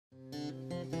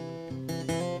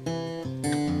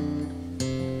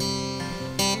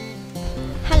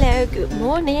Hello, good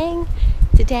morning.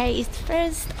 Today is the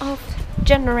 1st of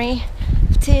January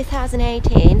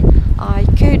 2018. I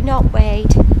could not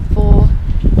wait for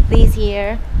this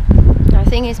year. I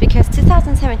think it's because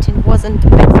 2017 wasn't the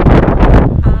best.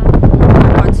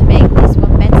 I want to make this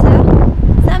one better.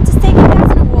 So I'm just taking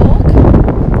guys on a walk.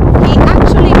 He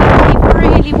actually behaved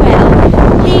really well.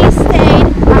 He stayed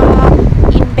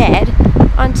in bed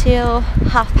until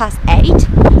 8:30,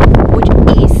 which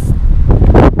is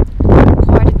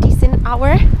quite a decent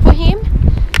hour for him.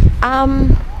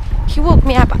 He woke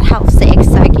me up at 6:30,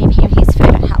 so I gave him his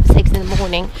food at 6:30 in the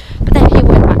morning, but then he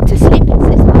went back to sleep,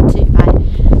 so it's not too bad.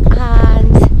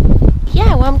 And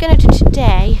yeah, what I'm gonna do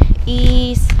today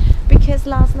is, because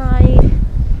last night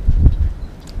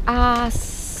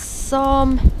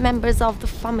some members of the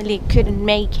family couldn't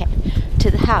make it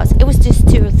to the house. It was just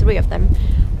 2 or 3 of them.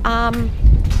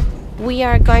 We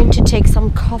are going to take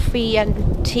some coffee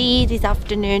and tea this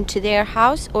afternoon to their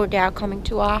house, or they are coming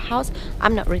to our house.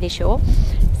 I'm not really sure.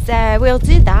 So we'll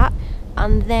do that.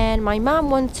 And then my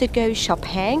mom wants to go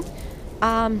shopping.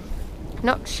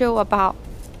 Not sure about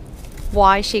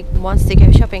why she wants to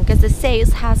go shopping, because the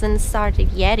sales hasn't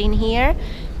started yet in here.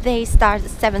 They start the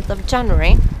 7th of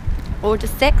January or the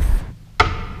 6th.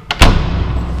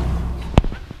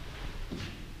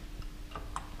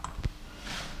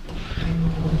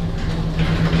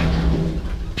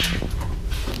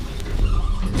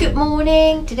 Good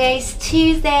morning. Today's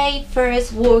Tuesday,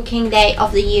 first working day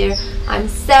of the year. I'm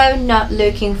so not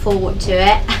looking forward to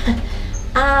it.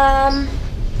 I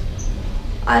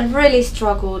really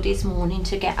struggled this morning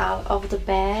to get out of the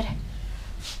bed,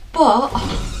 but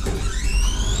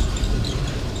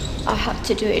I have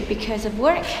to do it because of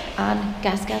work and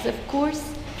Gusgus, of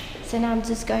course. So now I'm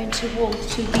just going to walk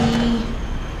to the,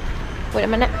 wait a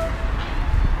minute,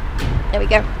 there we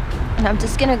go. And I'm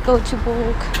just gonna go to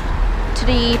walk to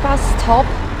the bus stop,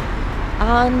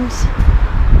 and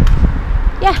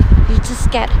yeah, you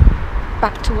just get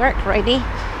back to work really.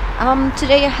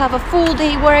 Today I have a full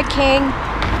day working,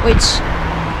 which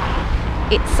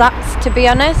it sucks to be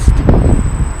honest,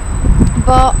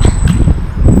 but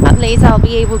at least I'll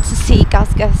be able to see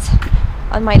Gusgus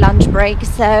on my lunch break,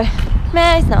 so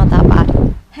it's not that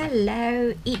bad.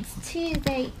 Hello, it's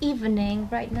Tuesday evening.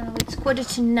 Right now it's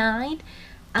 8:45.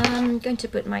 I'm going to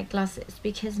put my glasses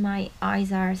because my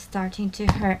eyes are starting to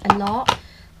hurt a lot.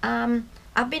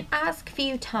 I've been asked a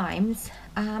few times,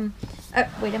 oh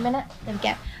wait a minute, there we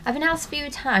go. I've been asked a few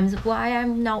times why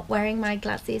I'm not wearing my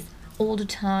glasses all the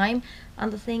time,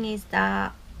 and the thing is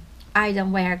that I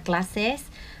don't wear glasses.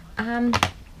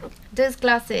 Those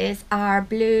glasses are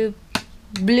blue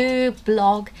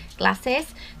blog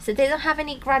glasses, so they don't have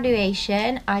any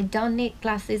graduation. I don't need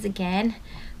glasses again.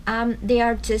 They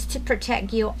are just to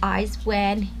protect your eyes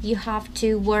when you have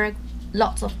to work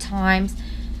lots of times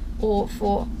or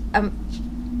for a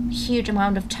huge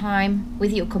amount of time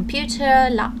with your computer,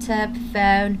 laptop,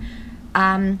 phone,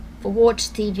 for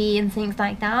watch TV and things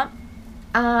like that.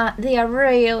 They are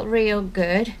real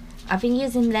good. I've been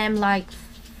using them like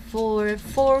for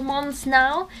 4 months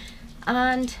now,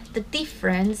 and the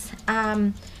difference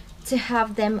to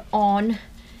have them on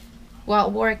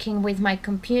while working with my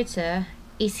computer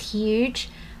is huge.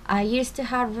 I used to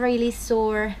have really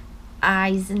sore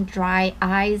eyes and dry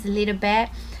eyes a little bit,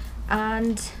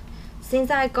 and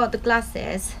since I got the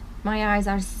glasses my eyes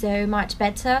are so much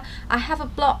better. I have a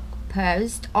blog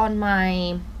post on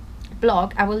my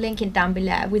blog, I will link it down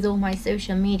below, with all my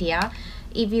social media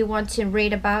if you want to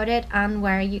read about it and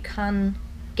where you can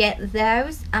get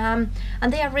those. And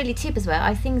they are really cheap as well.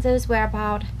 I think those were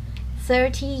about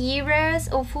 30 euros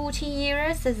or 40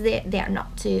 euros, so they are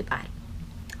not too bad.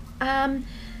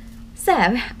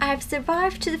 So I've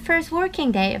survived to the first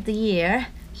working day of the year,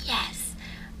 yes,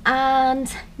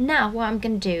 and now what I'm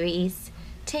gonna do is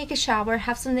take a shower,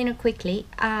 have something to quickly,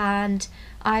 and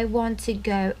I want to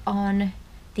go on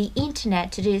the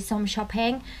internet to do some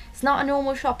shopping. It's not a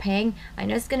normal shopping, I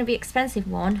know it's gonna be an expensive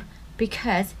one,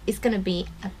 because it's gonna be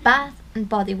a Bath and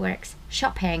Body Works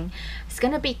shopping. It's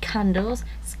gonna be candles,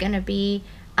 it's gonna be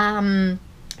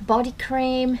body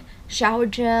cream, shower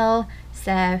gel.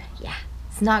 So yeah,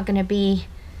 it's gonna be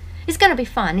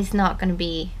fun. It's not gonna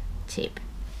be cheap.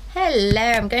 Hello,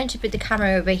 I'm going to put the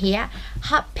camera over here.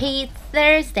 Happy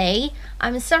Thursday.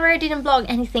 I'm sorry I didn't vlog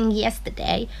anything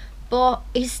yesterday, but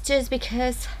it's just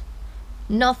because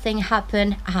nothing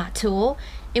happened at all.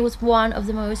 It was one of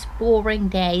the most boring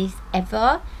days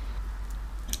ever.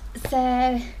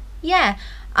 So yeah,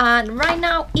 and right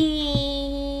now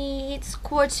it's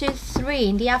 2:45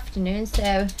 in the afternoon,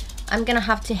 so I'm gonna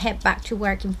have to head back to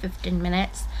work in 15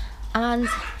 minutes. And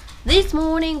this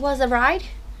morning was a ride.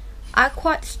 I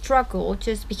quite struggle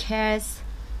just because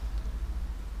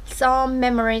some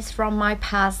memories from my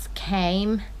past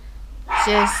came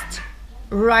just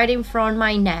right in front of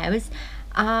my nose.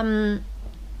 I'm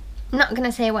not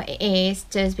gonna say what it is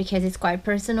just because it's quite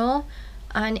personal,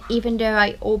 and even though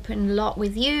I open a lot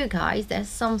with you guys, there's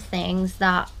some things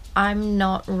that I'm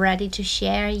not ready to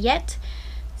share yet.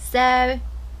 So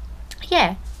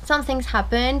yeah, some things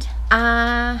happened,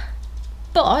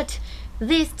 but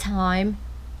this time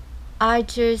I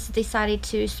just decided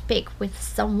to speak with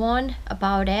someone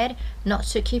about it, not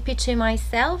to keep it to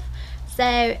myself.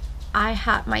 So I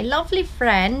had my lovely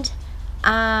friend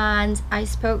and I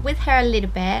spoke with her a little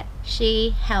bit.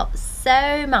 She helped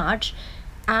so much.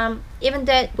 Even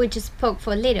though we just spoke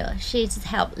for a little, she just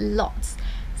helped lots.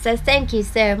 So thank you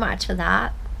so much for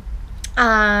that.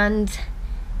 And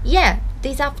yeah,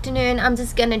 this afternoon I'm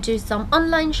just gonna do some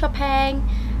online shopping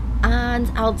and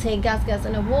I'll take Gusgus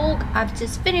on a walk. I've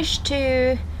just finished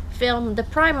to film the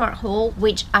Primark haul,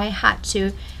 which I had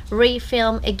to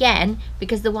refilm again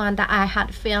because the one that I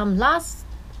had filmed on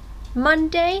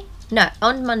Monday,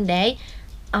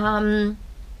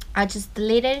 I just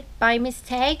deleted by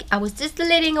mistake. I was just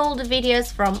deleting all the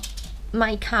videos from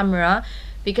my camera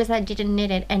because I didn't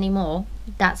need it anymore.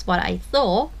 That's what I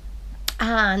thought,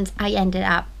 and I ended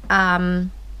up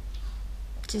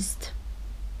just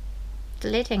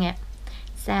deleting it.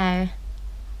 So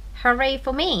hooray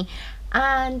for me.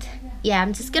 And yeah,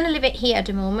 I'm just gonna leave it here at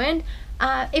the moment.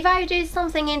 If I do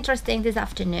something interesting this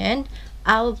afternoon,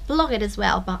 I'll vlog it as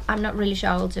well, but I'm not really sure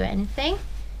I'll do anything.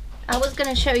 I was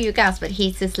gonna show you guys, but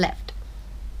he's just left.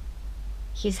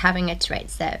 He's having a treat,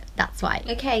 so that's why.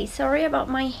 Okay, sorry about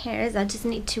my hairs. I just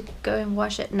need to go and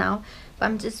wash it now, but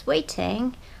I'm just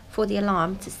waiting for the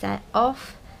alarm to set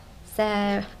off,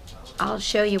 so I'll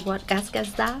show you what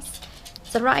Gusgus does.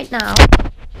 So right now,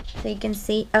 so you can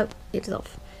see, oh, it's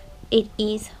off. It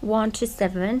is 1 to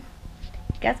 7.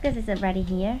 Gusgus isn't ready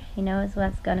here. He knows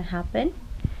what's gonna happen.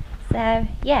 So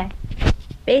yeah,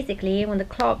 basically when the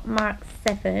clock marks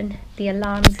 7, the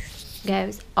alarm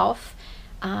goes off,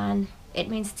 and it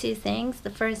means two things. The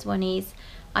first one is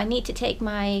I need to take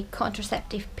my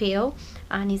contraceptive pill,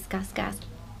 and it's Gusgus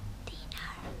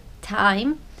dinner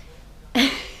time.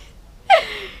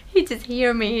 He just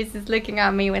hear me. He's just looking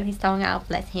at me with his tongue out.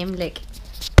 Bless him. Look.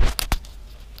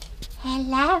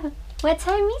 Hello. What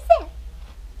time is it?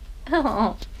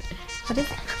 Oh, what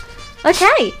is it?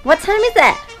 Okay, what time is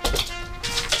it?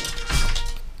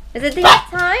 Is it dinner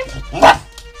time?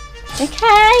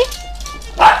 Okay.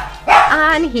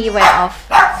 And he went off.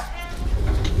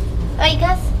 Hi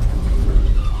guys.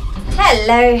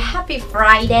 Hello, happy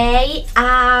Friday.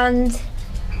 And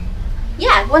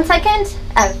yeah, 1 second.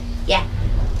 Oh, yeah.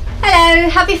 Hello,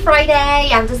 happy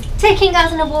Friday. I'm just taking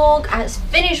us on a walk. I just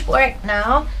finished work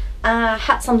now.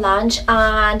 Had some lunch,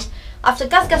 and after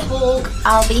Gusgus walk,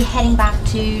 I'll be heading back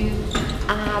to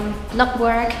not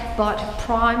work but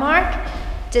Primark,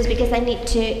 just because I need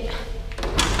to.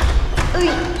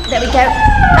 Ooh, there we go.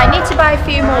 I need to buy a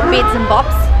few more bits and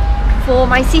bobs for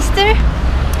my sister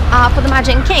for the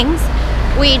Magic Kings,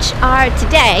 which are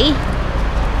today,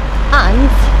 and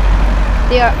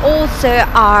they are also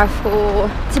for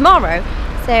tomorrow.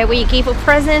 So we give our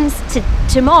presents to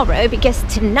tomorrow because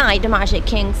tonight the Magic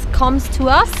Kings comes to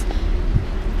us.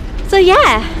 So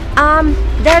yeah,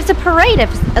 there's a parade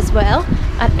as well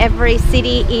at every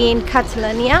city in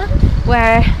Catalonia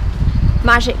where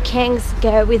Magic Kings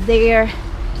go with their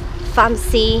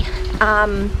fancy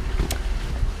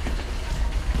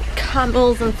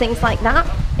camels and things like that.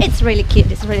 It's really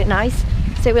cute, it's really nice.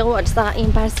 So we'll watch that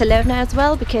in Barcelona as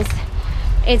well because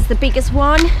it's the biggest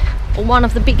one, or one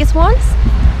of the biggest ones.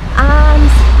 And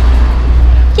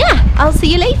yeah, I'll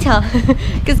see you later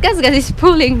because Gusgus is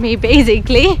pulling me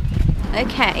basically.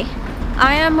 Okay,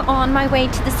 I am on my way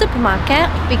to the supermarket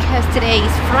because today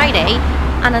is Friday,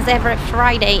 and as every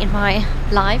Friday in my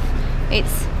life,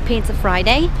 it's Pizza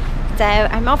Friday. So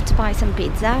I'm off to buy some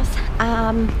pizzas.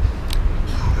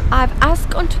 I've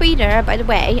asked on Twitter, by the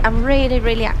way. I'm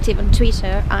really active on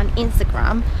Twitter and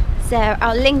Instagram, so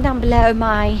I'll link down below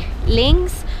my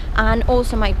links and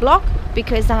also my blog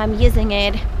because I'm using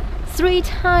it 3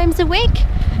 times a week.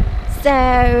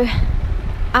 So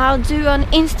I'll do on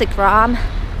Instagram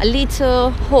a little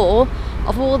haul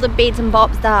of all the bits and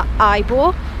bobs that I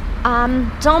bought.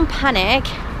 Don't panic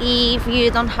if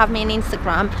you don't have me on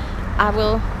Instagram. I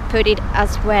will put it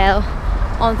as well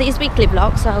on this weekly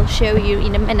vlog, so I'll show you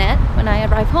in a minute when I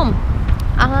arrive home.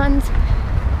 And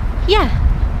yeah,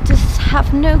 just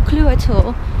have no clue at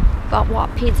all about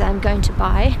what pizza I'm going to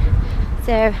buy,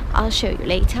 so I'll show you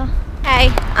later. Hey,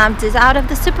 I'm just out of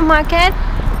the supermarket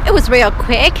it was real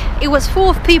quick. It was full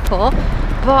of people,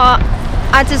 but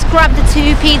I just grabbed the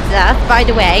 2 pizzas. By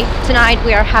the way, tonight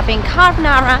we are having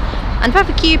carbonara and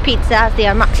barbecue pizzas. They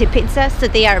are maxi pizzas, so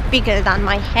they are bigger than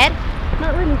my head.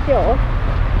 Not really sure.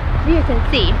 You can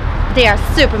see they are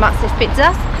super massive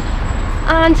pizzas,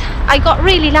 and I got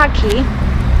really lucky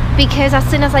because as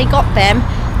soon as I got them,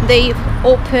 they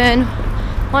opened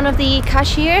one of the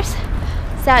cashiers,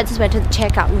 so I just went to the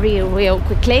checkout real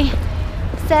quickly.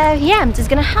 So yeah, I'm just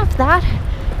gonna have that,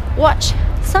 watch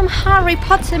some Harry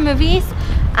Potter movies,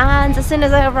 and as soon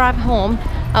as I arrive home,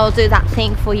 I'll do that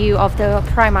thing for you of the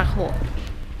Primark haul.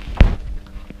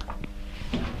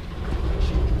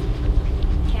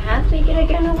 We're gonna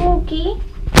go on a walkie.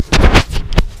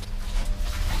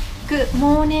 Good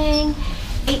morning.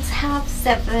 It's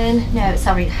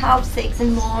 6:30 in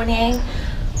the morning.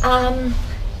 I'm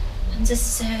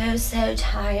just so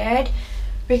tired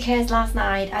because last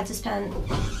night I just spent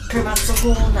pretty much the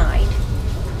whole night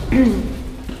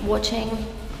watching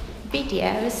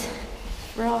videos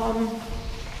from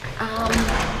oh,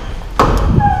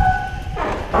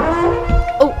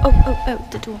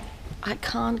 the door. I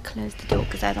can't close the door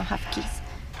because I don't have keys.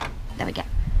 There we go.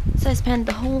 So I spent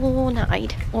the whole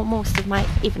night, or most of my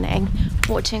evening,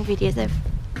 watching videos of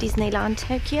Disneyland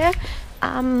Tokyo.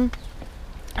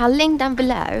 I'll link down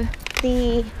below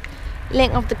the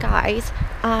link of the guys.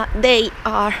 They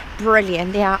are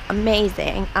brilliant, they are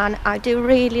amazing, and I do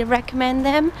really recommend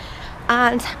them.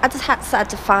 And I just had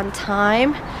such a fun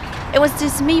time. It was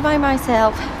just me by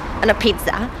myself and a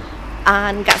pizza,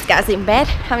 and Gusgus in bed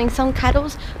having some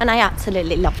cuddles, and I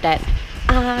absolutely loved it.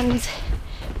 And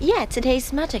yeah,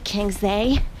 today's Magic Kings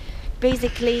Day.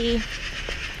 Basically,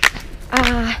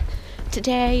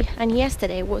 today and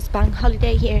yesterday was bank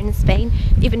holiday here in Spain,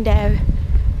 even though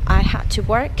I had to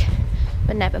work,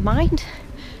 but never mind.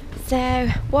 So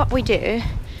what we do,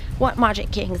 what Magic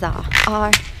Kings are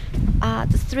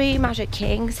the 3 Magic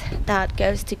Kings that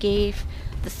goes to give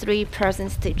the 3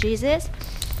 presents to Jesus.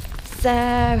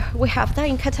 So we have that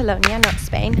in Catalonia, not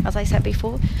Spain, as I said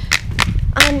before.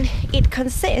 And it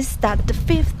consists that the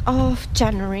 5th of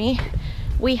January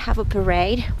we have a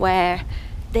parade where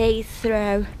they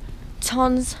throw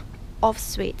tons of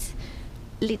sweets.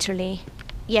 Literally,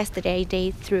 yesterday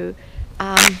they threw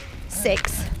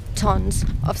 6 tons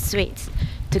of sweets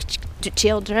to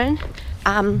children.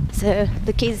 So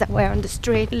the kids that were on the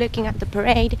street looking at the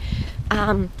parade,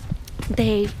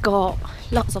 they got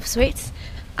lots of sweets.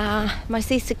 My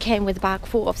sister came with a bag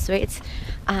full of sweets,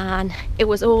 and it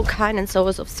was all kinds and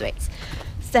sorts of sweets.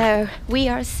 So we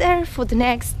are served for the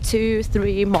next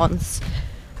 2-3 months,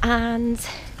 and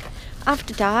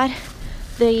after that,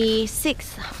 the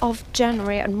 6th of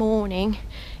January morning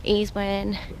is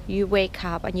when you wake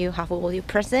up and you have all your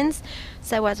presents.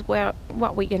 So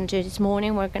what we're gonna do this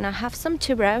morning, we're gonna have some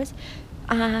churros,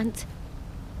 and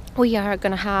we are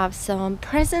gonna have some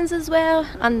presents as well,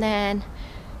 and then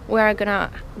we're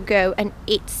gonna go and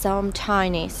eat some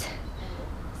Chinese.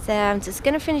 So I'm just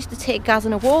gonna finish to take guys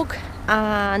on a walk,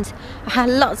 and I had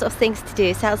lots of things to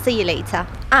do, so I'll see you later.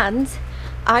 And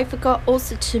I forgot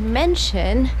also to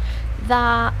mention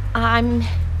that I'm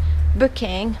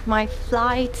booking my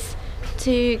flights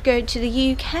to go to the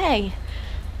UK,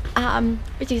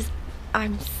 which is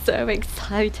I'm so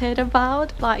excited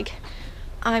about. Like,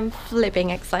 I'm flipping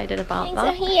excited about Things that.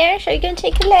 are here, so you're gonna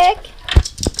take a look.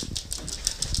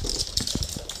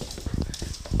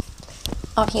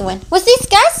 Oh, he went. What's this,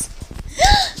 Gus?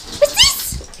 What's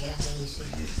this?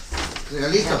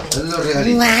 Regalito, es los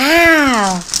regalitos.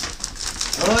 Wow!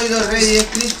 Oh, los Reyes,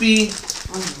 crispy.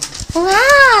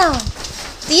 Wow!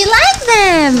 Do you like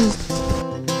them?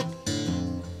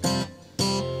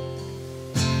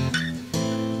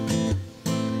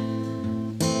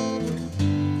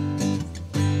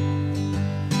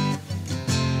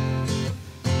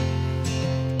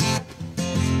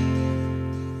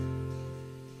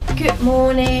 Good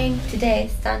morning. Today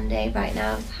is Sunday. Right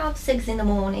now it's 6:30 in the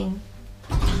morning.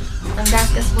 And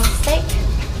Gusgus was sick,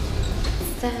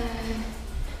 so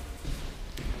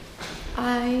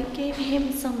I gave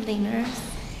him some dinner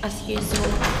as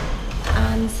usual.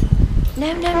 And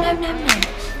no.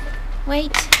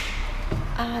 Wait.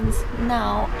 And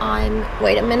now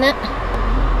wait a minute.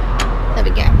 There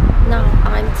we go. Now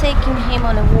I'm taking him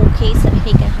on a walkie so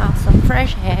he can have some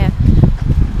fresh air.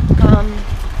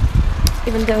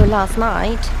 Even though last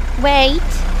night, there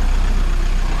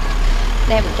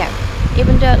we go.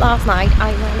 Even though last night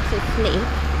I went to sleep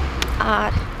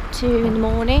at 2 in the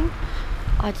morning,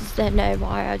 I just don't know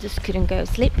why, I just couldn't go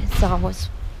to sleep. So I was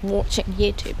watching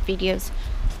YouTube videos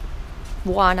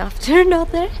one after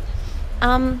another.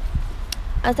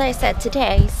 As I said,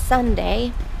 today is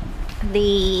Sunday,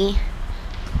 the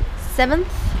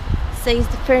 7th, so it's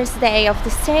the first day of the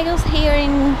sales here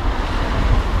in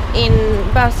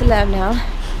Barcelona.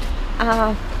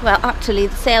 Well, actually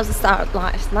the sales started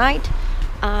last night,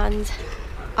 and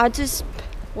I just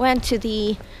went to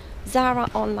the Zara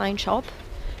online shop,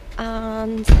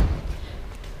 and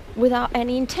without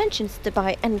any intentions to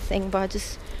buy anything, but I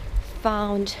just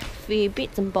found a few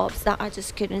bits and bobs that I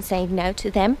just couldn't say no to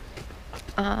them.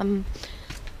 And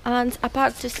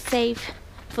about to save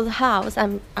for the house,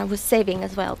 I was saving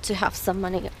as well to have some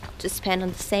money to spend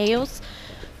on the sales.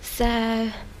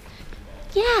 So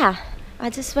yeah, I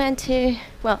just spent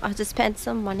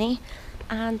some money,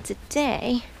 and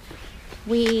today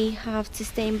we have to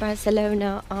stay in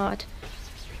Barcelona at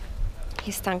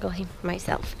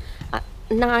myself at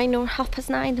 9 or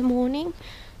 9:30 in the morning,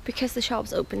 because the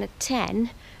shop's open at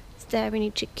 10. So we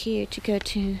need to queue to go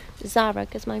to Zara,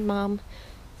 because my mom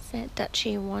said that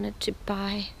she wanted to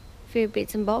buy a few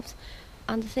bits and bobs.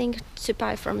 And the thing to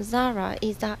buy from Zara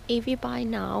is that if you buy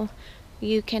now,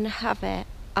 you can have it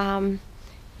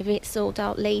if it's sold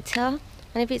out later,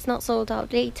 and if it's not sold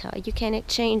out later, you can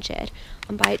exchange it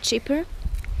and buy it cheaper.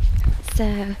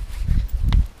 So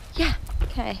yeah,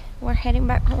 okay, we're heading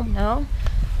back home now.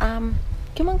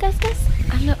 Come on, Gusgus.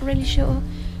 I'm not really sure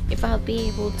if I'll be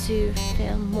able to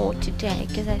film more today,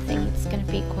 because I think it's gonna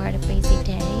be quite a busy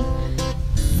day.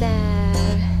 So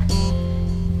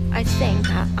I think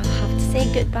that I'll have to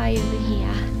say goodbye over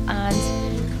here,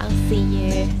 and I'll see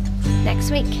you next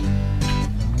week.